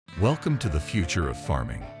Welcome to the future of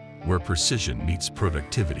farming, where precision meets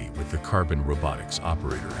productivity with the Carbon Robotics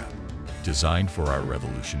Operator app, designed for our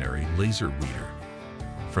revolutionary LaserWeeder.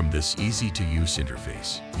 From this easy-to-use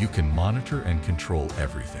interface, you can monitor and control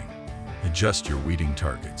everything. Adjust your weeding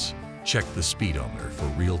targets, check the speedometer for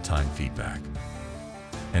real-time feedback,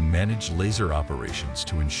 and manage laser operations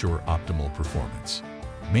to ensure optimal performance.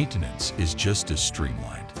 Maintenance is just as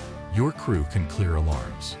streamlined. Your crew can clear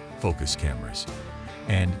alarms, focus cameras,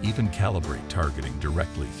 and even calibrate targeting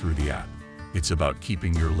directly through the app. It's about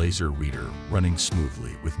keeping your LaserWeeder running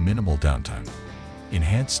smoothly with minimal downtime.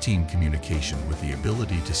 Enhance team communication with the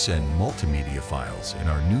ability to send multimedia files in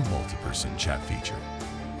our new multi-person chat feature.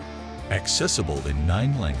 Accessible in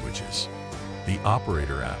 9 languages, the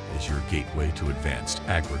Operator app is your gateway to advanced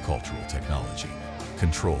agricultural technology.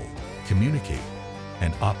 Control, communicate,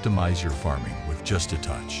 and optimize your farming with just a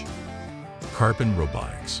touch. Carbon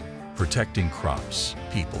Robotics, protecting crops,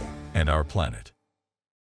 people, and our planet.